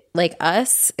people like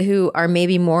us who are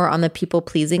maybe more on the people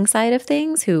pleasing side of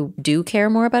things, who do care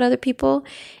more about other people,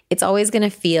 it's always going to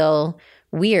feel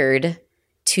weird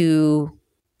to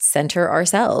center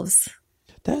ourselves.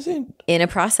 In a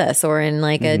process or in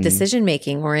like a decision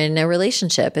making or in a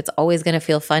relationship. It's always going to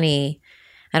feel funny.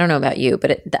 I don't know about you,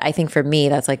 but I think for me,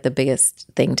 that's like the biggest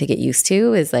thing to get used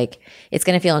to is like, it's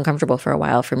going to feel uncomfortable for a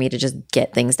while for me to just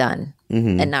get things done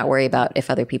and not worry about if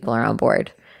other people are on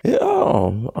board. Yeah,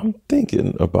 I'm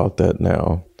thinking about that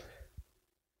now.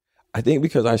 I think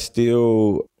because I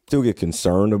still get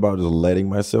concerned about just letting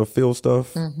myself feel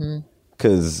stuff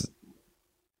because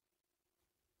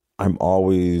I'm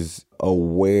always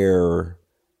aware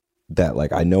that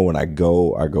like, I know when I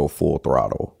go full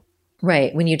throttle.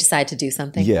 Right. When you decide to do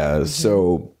something. Yeah.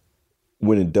 So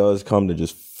when it does come to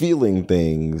just feeling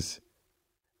things,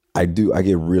 I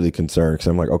get really concerned because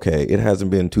I'm like, okay, it hasn't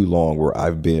been too long where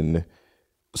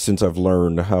since I've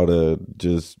learned how to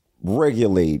just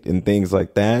regulate and things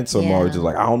like that. So I'm always just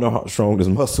like, I don't know how strong this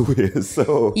muscle is.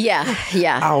 So yeah.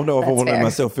 I don't know if I want to let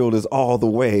myself feel this all the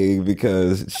way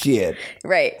because shit.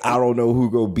 Right. I don't know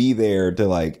who go be there to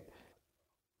like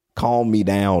calm me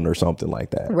down or something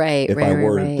like that. Right. If I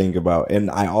were to think about,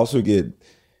 and I also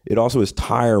it also is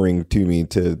tiring to me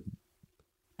to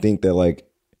think that like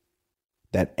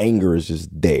that anger is just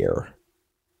there.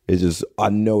 It's just, I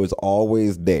know it's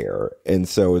always there. And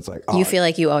so it's like, you feel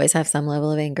like you always have some level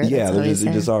of anger. Yeah. It's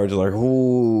just always like,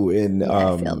 ooh. And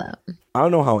I feel that. I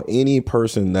don't know how any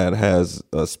person that has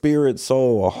a spirit,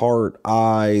 soul, a heart,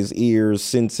 eyes, ears,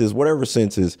 senses, whatever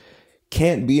senses,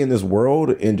 can't be in this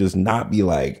world and just not be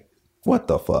like, what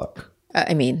the fuck?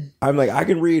 I mean, I'm like, I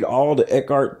can read all the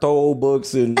Eckhart Tolle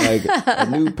books and like A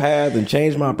New Path and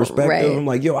change my perspective. Right. I'm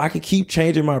like, yo, I could keep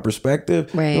changing my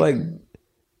perspective. Right. Like,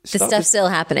 the stuff's still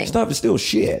happening. Stuff is still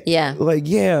shit. Yeah. Like,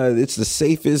 yeah, it's the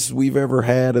safest we've ever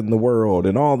had in the world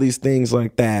and all these things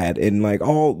like that. And like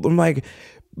I'm like,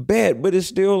 bet, but it's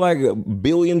still like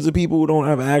billions of people who don't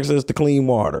have access to clean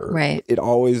water. Right. It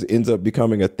always ends up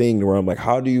becoming a thing where I'm like,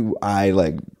 how do I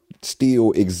like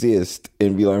still exist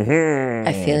and be like,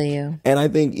 I feel you. And I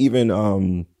think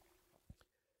even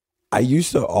I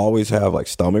used to always have like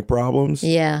stomach problems.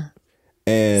 Yeah.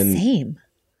 And same.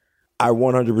 I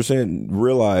 100%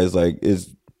 realize like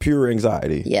it's pure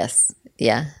anxiety. Yes.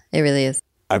 Yeah, it really is.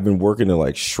 I've been working to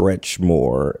like stretch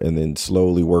more and then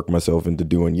slowly work myself into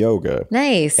doing yoga.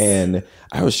 Nice. And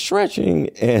I was stretching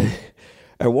and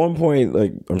at one point,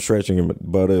 like I'm stretching and the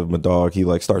butt of my dog, he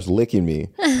like starts licking me.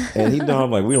 And he know I'm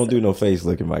like, we don't do no face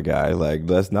licking, my guy. Like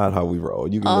that's not how we roll.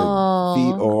 You can lick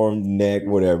feet, arm, neck,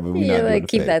 whatever. We're not like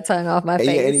keep face. that tongue off my face.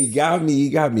 And he got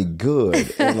me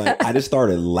good. And like I just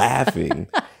started laughing.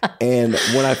 And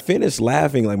when I finished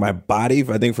laughing, like my body,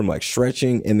 I think from like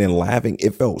stretching and then laughing,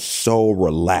 it felt so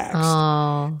relaxed.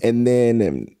 Oh. And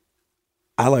then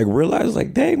I like realized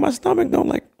like, dang, my stomach don't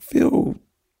like feel,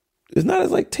 it's not as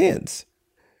like tense.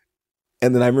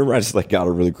 And then I remember I just like got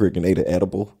it really quick and ate an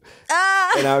edible.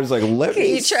 And I was like, let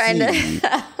me You trying see.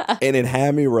 And it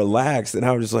had me relaxed. And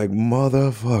I was just like,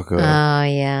 motherfucker. Oh,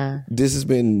 yeah. This has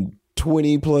been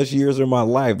 20 plus years of my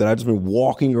life that I've just been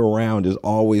walking around just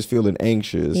always feeling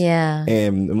anxious. Yeah.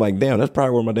 And I'm like, damn, that's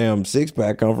probably where my damn six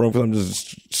pack come from, because I'm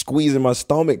just squeezing my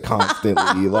stomach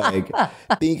constantly, like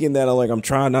thinking that I'm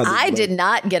trying not to. I did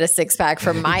not get a six pack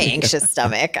from my anxious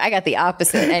stomach. I got the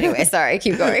opposite. Anyway, sorry,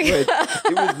 keep going. It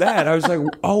was that. I was like,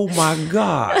 oh my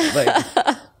God.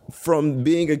 Like, from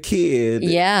being a kid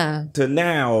to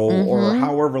now, or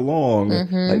however long,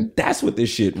 like that's what this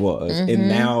shit was. And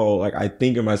now, like, I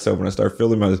think of myself when I start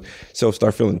feeling myself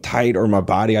start feeling tight, or my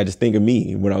body, I just think of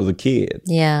me when I was a kid.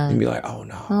 Yeah. And be like, oh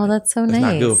no. Oh, that's so nice. It's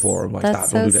not good for him. Like, that's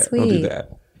stop, don't do that. Sweet. Don't do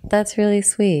that. That's really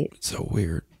sweet. It's so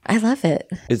weird. I love it.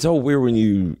 It's so weird when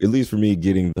you, at least for me,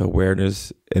 getting the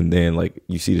awareness and then like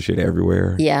you see the shit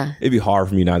everywhere. Yeah. It'd be hard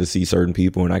for me not to see certain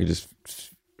people and I could just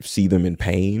see them in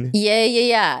pain.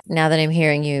 Yeah. Now that I'm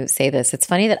hearing you say this, it's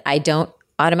funny that I don't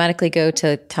automatically go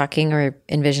to talking or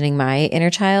envisioning my inner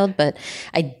child, but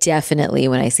I definitely,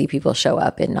 when I see people show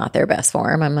up in not their best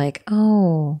form, I'm like,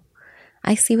 oh,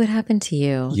 I see what happened to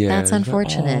you. Yeah, that's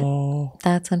unfortunate. Like, oh.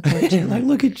 That's unfortunate. Like,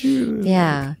 look at you.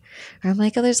 Yeah. Or I'm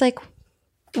like, oh, there's like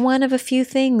one of a few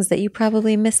things that you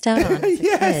probably missed out on.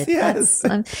 Yes.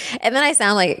 And then I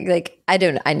sound like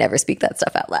I never speak that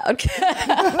stuff out loud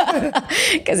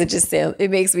because it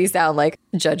makes me sound like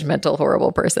a judgmental,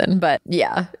 horrible person. But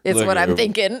yeah, it's look, what I'm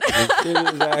thinking.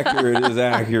 It is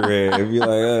accurate. If you're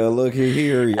like, look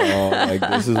here, y'all, like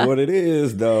this is what it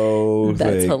is, though.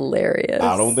 That's like, hilarious.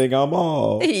 I don't think I'm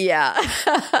all. Yeah.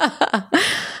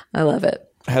 I love it.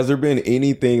 Has there been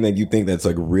anything that you think that's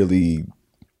like really,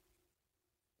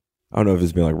 I don't know if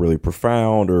it's been like really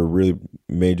profound or really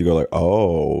made you go like,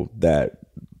 oh, that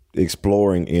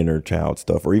exploring inner child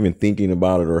stuff, or even thinking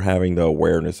about it or having the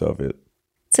awareness of it?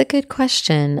 It's a good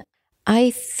question.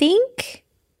 I think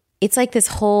it's like this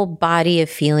whole body of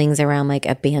feelings around like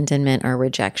abandonment or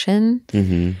rejection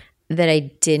that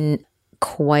I didn't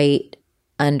quite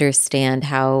understand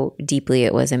how deeply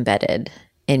it was embedded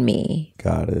in me.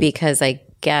 Got it. Because I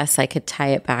guess I could tie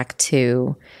it back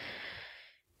to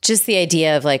just the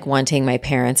idea of like wanting my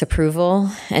parents' approval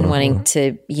and wanting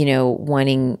to,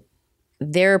 wanting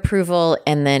their approval.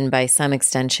 And then by some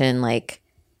extension, like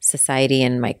society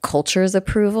and my culture's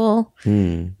approval.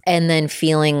 And then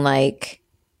feeling like,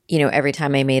 every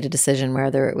time I made a decision,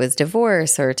 whether it was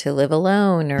divorce or to live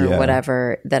alone or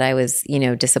whatever, that I was,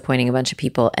 disappointing a bunch of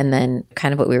people. And then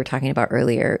kind of what we were talking about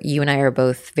earlier, you and I are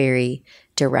both very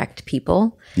direct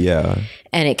people. Yeah.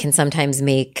 And it can sometimes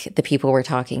make the people we're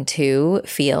talking to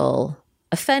feel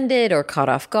offended or caught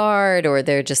off guard, or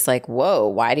they're just like, whoa,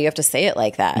 why do you have to say it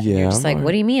like that? Yeah, you're just like,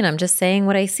 what do you mean? I'm just saying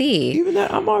what I see. Even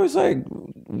that, I'm always like,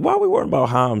 why are we worried about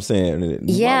how I'm saying it?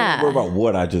 Yeah. Why are we worried about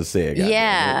what I just said?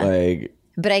 Yeah. Like,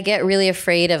 but I get really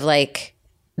afraid of like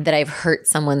that I've hurt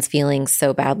someone's feelings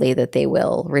so badly that they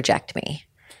will reject me.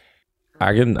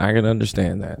 I can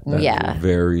understand that. That's a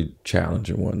very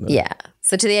challenging one, though. Yeah.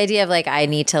 So to the idea of like, I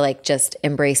need to like just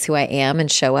embrace who I am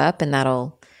and show up, and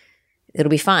it'll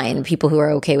be fine. People who are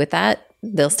okay with that,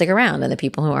 they'll stick around. And the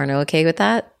people who aren't okay with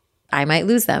that, I might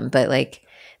lose them. But like,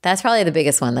 that's probably the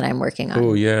biggest one that I'm working on.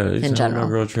 Oh yeah. In general. My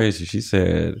girl Tracy, she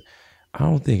said, I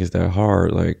don't think it's that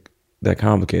hard, like that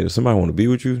complicated. If somebody want to be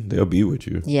with you, they'll be with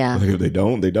you. Yeah. Like, if they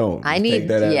don't, they don't. I need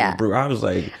that. I was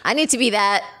like, I need to be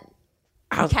that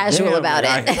casual about it.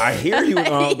 I hear you and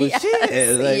all, but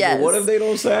shit. Like, what if they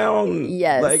don't sound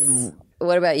like?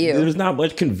 What about you? There's not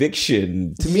much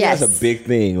conviction. To me, that's a big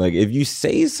thing. Like, if you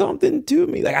say something to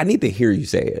me, like, I need to hear you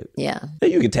say it. Yeah.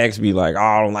 Then you can text me like, oh,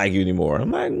 I don't like you anymore.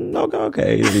 I'm like,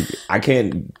 okay. I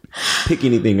can't pick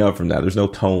anything up from that. There's no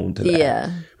tone to that.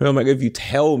 Yeah. But I'm like, if you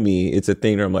tell me it's a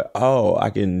thing that I'm like, oh,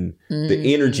 I can,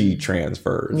 the energy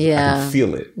transfers. Yeah. I can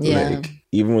feel it. Yeah. Like,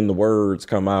 even when the words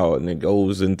come out and it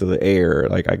goes into the air,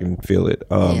 like, I can feel it.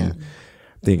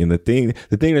 Thinking the thing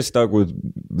that stuck with,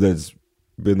 that's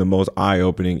been the most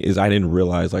eye-opening, is I didn't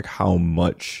realize like how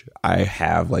much I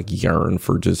have like yearn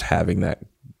for just having that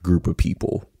group of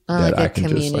people that I can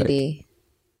community.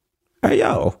 Just like, hey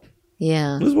yo,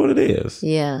 yeah, this is what it is.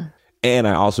 Yeah. And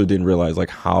I also didn't realize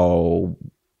like how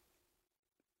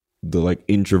the like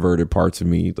introverted parts of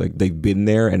me, like they've been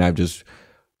there, and I've just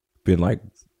been like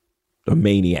a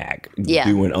maniac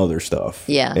doing other stuff.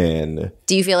 Yeah. And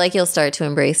do you feel like you'll start to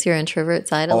embrace your introvert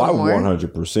side a little more? I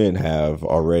 100% have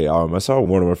already. I saw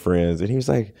one of my friends and he was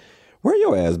like, where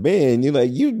your ass been? You like,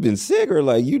 you've been sick, or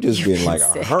like you just been like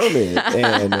a hermit?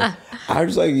 And I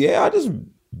was like, yeah, I just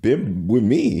been with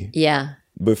me. Yeah.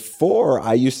 before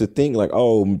I used to think like,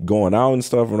 oh, going out and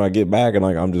stuff, when I get back and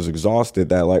like I'm just exhausted,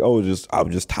 that like, oh,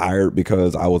 I'm just tired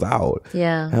because I was out.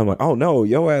 Yeah. And I'm like, oh no,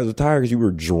 your ass was tired because you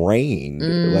were drained.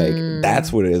 Like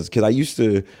that's what it is.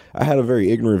 Because I had a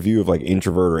very ignorant view of like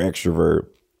introvert or extrovert,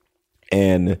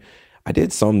 and I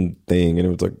did something and it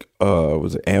was like,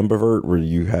 was it ambivert, where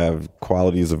you have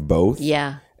qualities of both?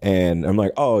 Yeah. And I'm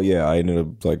like, oh yeah, I ended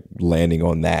up like landing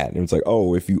on that. And it's like,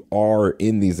 oh, if you are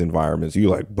in these environments, you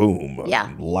like, boom,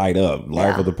 light up,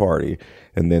 life of the party.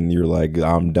 And then you're like,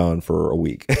 I'm done for a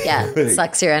week. Yeah, like,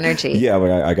 sucks your energy. Yeah,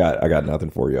 like I got nothing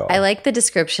for y'all. I like the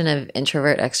description of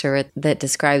introvert, extrovert that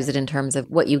describes it in terms of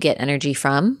what you get energy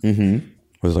from. Mm-hmm.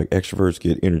 It was like extroverts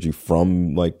get energy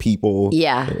from like people.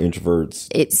 Yeah. And introverts.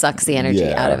 It sucks the energy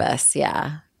out of us.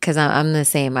 Yeah. Because I'm the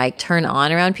same. I turn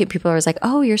on around people. People are always like,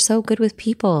 oh, you're so good with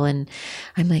people. And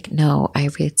I'm like, no,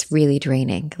 it's really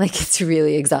draining. Like, it's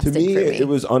really exhausting for me. It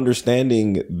was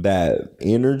understanding that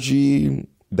energy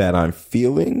that I'm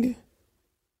feeling.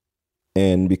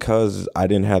 And because I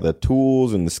didn't have the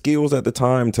tools and the skills at the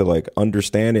time to like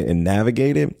understand it and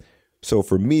navigate it. So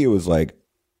for me, it was like,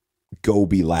 go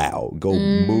be loud, go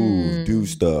move, do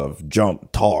stuff,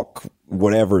 jump, talk,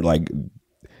 whatever. Like,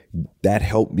 that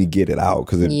helped me get it out,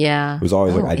 because it was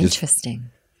always like, interesting.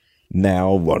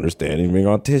 Now understanding being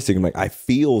autistic, I'm like, I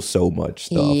feel so much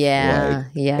stuff. Yeah.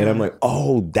 And I'm like,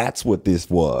 oh, that's what this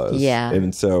was. Yeah.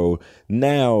 And so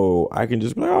now I can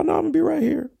just be like, oh no, I'm gonna be right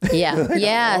here. Yeah. like,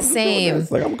 yeah. Same.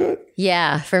 Like, I'm good.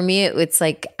 Yeah. For me, it's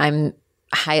like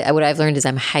what I've learned is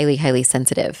I'm highly, highly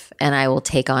sensitive, and I will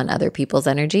take on other people's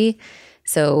energy.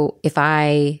 So if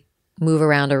I move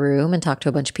around a room and talk to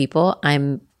a bunch of people,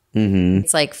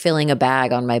 it's like filling a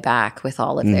bag on my back with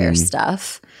all of their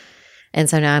stuff. And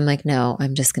so now I'm like, no,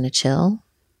 I'm just going to chill,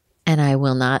 and I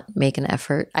will not make an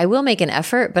effort. I will make an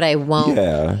effort, but I won't.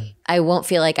 Yeah. I won't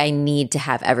feel like I need to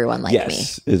have everyone like me.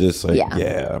 It's just like,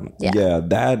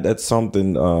 that's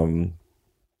something.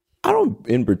 I don't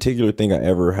in particular think I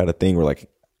ever had a thing where like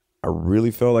I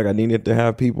really felt like I needed to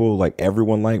have people, like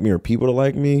everyone like me or people to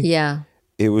like me. Yeah.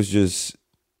 It was just,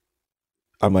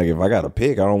 I'm like, if I got to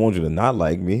pick, I don't want you to not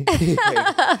like me.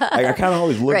 I kind of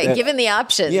always looked at given the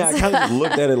options. Yeah, I kind of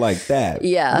looked at it like that.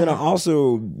 Yeah. And then I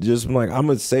also just like, I'm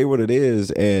going to say what it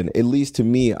is. And at least to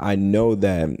me, I know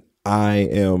that I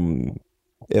am,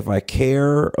 if I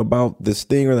care about this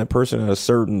thing or that person at a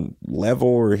certain level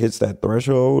or hits that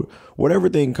threshold, whatever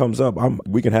thing comes up,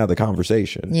 we can have the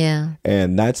conversation. Yeah.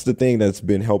 And that's the thing that's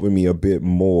been helping me a bit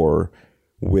more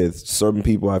with certain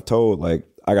people I've told, like,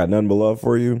 I got nothing but love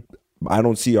for you. I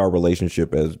don't see our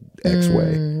relationship as X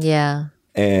way. Yeah.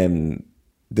 And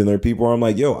then there are people where I'm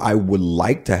like, yo, I would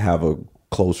like to have a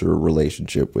closer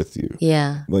relationship with you.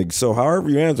 Yeah. Like, so however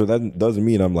you answer, that doesn't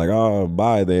mean I'm like, oh,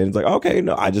 bye then. It's like, okay,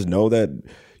 no, I just know that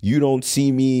you don't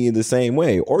see me in the same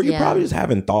way, or you probably just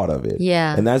haven't thought of it.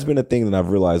 Yeah. And that's been a thing that I've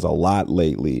realized a lot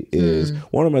lately is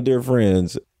one of my dear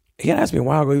friends, he had asked me a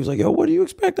while ago, he was like, yo, what do you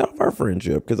expect out of our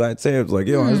friendship? Because I'd say, it was like,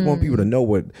 yo, I just want people to know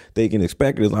what they can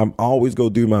expect. I'm always go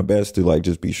do my best to like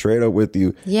just be straight up with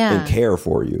you and care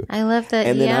for you. I love that.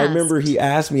 And then I remember he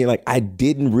asked me, like, I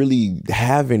didn't really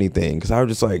have anything, because I was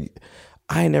just like,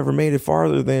 I never made it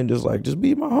farther than just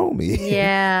be my homie.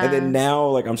 Yeah. And then now,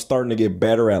 like, I'm starting to get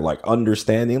better at like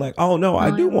understanding, like, oh no,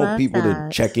 I do want people to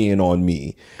check in on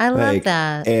me. I love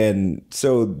that. And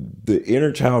so the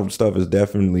inner child stuff has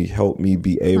definitely helped me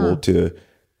be able to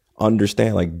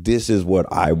understand, like, this is what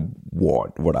I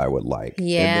want, what I would like.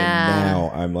 Yeah. And then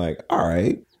now I'm like, all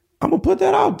right, I'm gonna put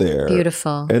that out there.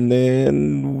 Beautiful. And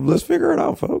then let's figure it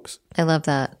out, folks. I love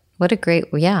that. What a great,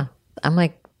 I'm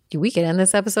like, we could end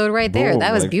this episode right there.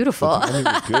 That was beautiful. Good.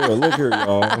 Look here,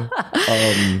 y'all.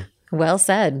 Well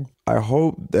said. I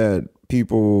hope that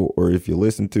people, or if you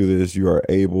listen to this, you are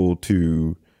able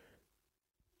to,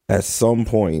 at some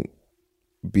point,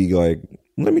 be like,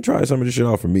 let me try some of this shit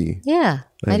out for me. Yeah,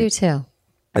 I do too.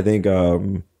 I think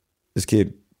this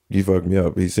kid, he fucked me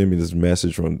up. He sent me this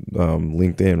message from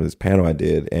LinkedIn, this panel I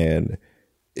did, and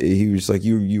he was like,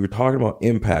 you were talking about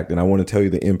impact, and I want to tell you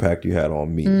the impact you had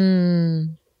on me.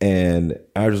 And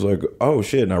I was like, oh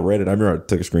shit. And I read it. I remember I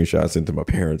took a screenshot, sent to my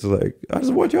parents. Like, I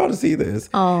just want y'all to see this.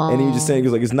 Aww. And he was just saying,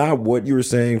 it's like, it's not what you were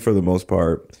saying for the most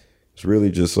part. It's really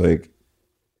just like,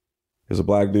 there's a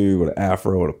black dude with an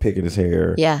afro and a pick in his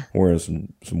hair. Yeah. Wearing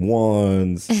some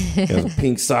ones, and some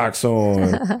pink socks on,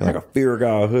 and like a Fear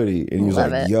God hoodie. And he was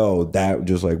like, yo, that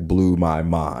just like blew my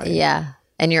mind. Yeah.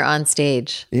 And you're on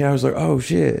stage. Yeah. I was like, oh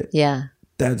shit. Yeah.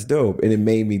 That's dope. And it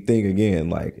made me think again,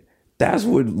 like, that's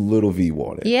what Lil V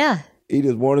wanted. Yeah. He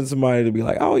just wanted somebody to be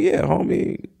like, oh yeah,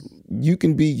 homie, you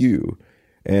can be you.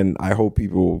 And I hope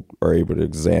people are able to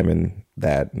examine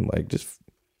that and like just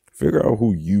Figure out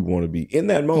who you want to be in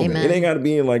that moment. Amen. It ain't got to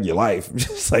be in like your life,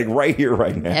 just like right here,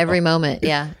 right now. Every moment.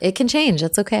 Yeah. It can change.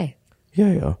 That's okay.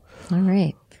 Yeah. All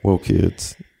right. Well,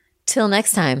 kids. Till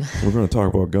next time. We're going to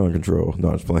talk about gun control. No,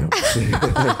 I'm just playing.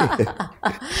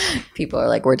 People are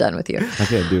like, we're done with you. I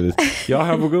can't do this. Y'all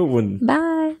have a good one.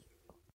 Bye.